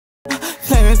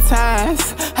Plenty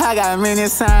times, I got many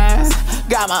signs.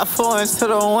 Got my foreigns to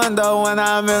the window when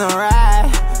I'm in a ride.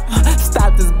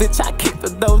 Stop this bitch, I kick the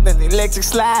door, then the electric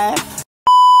slide.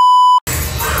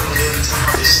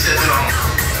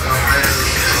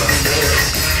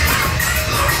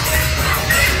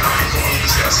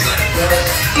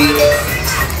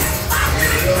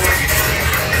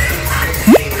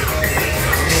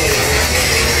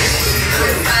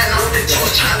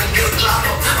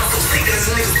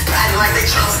 Like they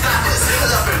tryna stop us.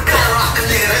 Up and battle rock a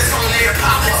nigga, that's on their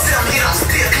pop up. Tell me I'm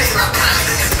still clicking, I promise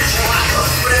that this bitch won't lock up.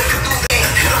 But if you do that,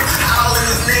 hit him all in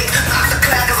his neck. Knock the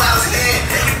crack cause I was in.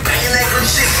 And you banging that green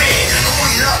shit fan.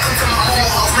 Pull you up, come to my own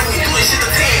house, make me do this shit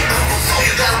to 10. Before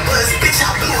you got a buzz, bitch,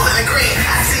 I blew in the green.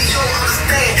 I see you don't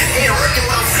understand, ain't working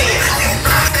what I'm saying. I can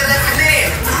bounce that left and in.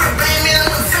 Bang me, I'm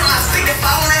gonna tell my stick if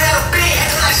I wanna have a bed.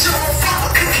 Acting like shit won't fuck,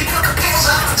 but couldn't keep her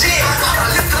composure out the jail. I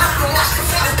lift her up and watch the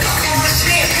fucking pick on the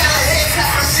chin.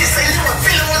 Shit say you a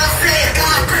feeling what I'm saying. Got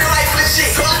my green light for this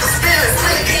shit, so I can spin it,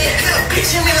 spin again. Hit a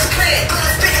bitch him in his plan. Gonna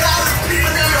stick it out with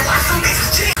people down there, watch some bitches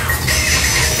cheat.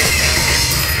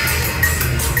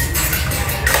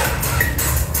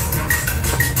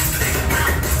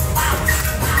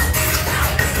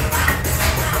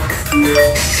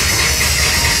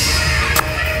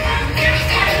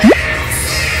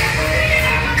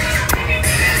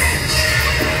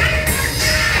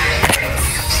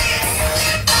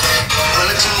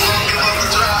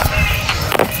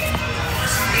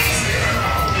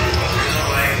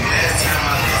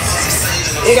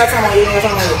 You got time on you, you got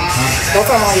time on you. Don't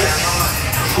time on you.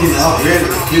 You know, really,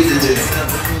 you can do it.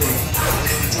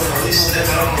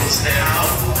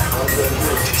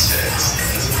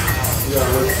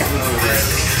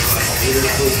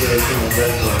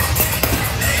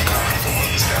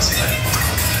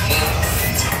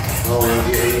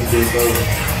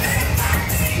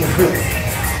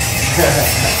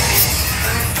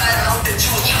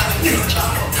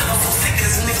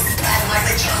 Like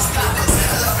they tryna stop us.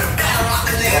 Up and battle rock a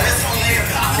nigga, that's on their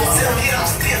pop. Tell me I'm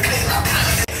still clicking, I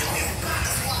promise.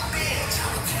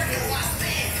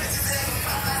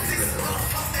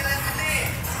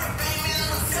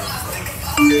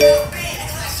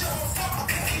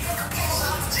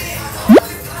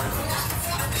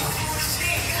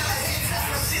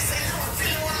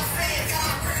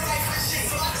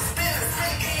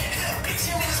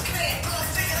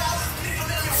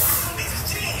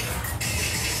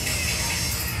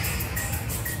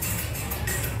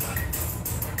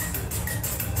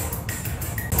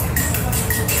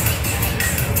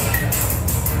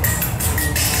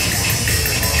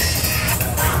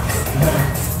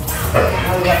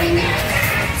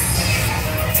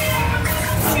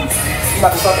 I'm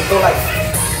about to start the full light.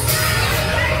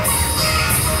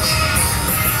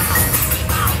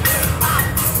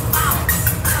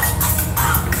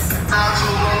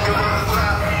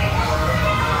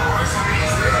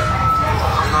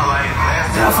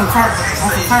 On some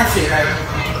current shit, right?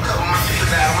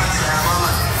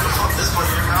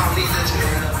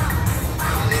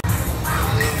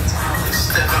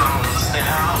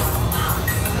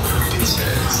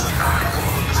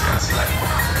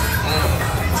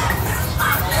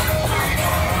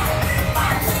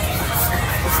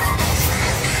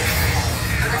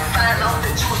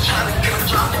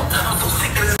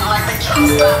 Like they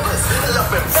tryna stop us.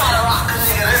 Up and battle rock a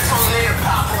nigga, that's on their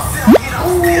pop up.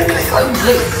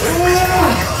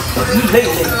 You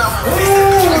late.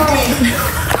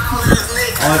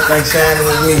 Only thing shining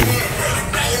with me.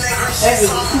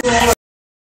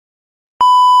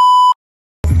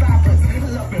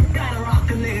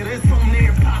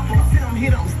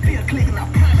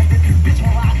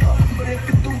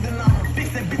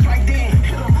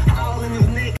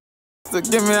 So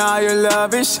give me all your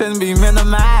love, it shouldn't be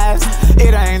minimized.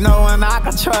 It ain't no one I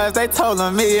can trust, they told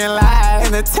a million lies.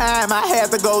 And the time I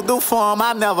had to go do for them,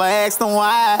 I never asked them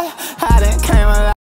why. I didn't came alive.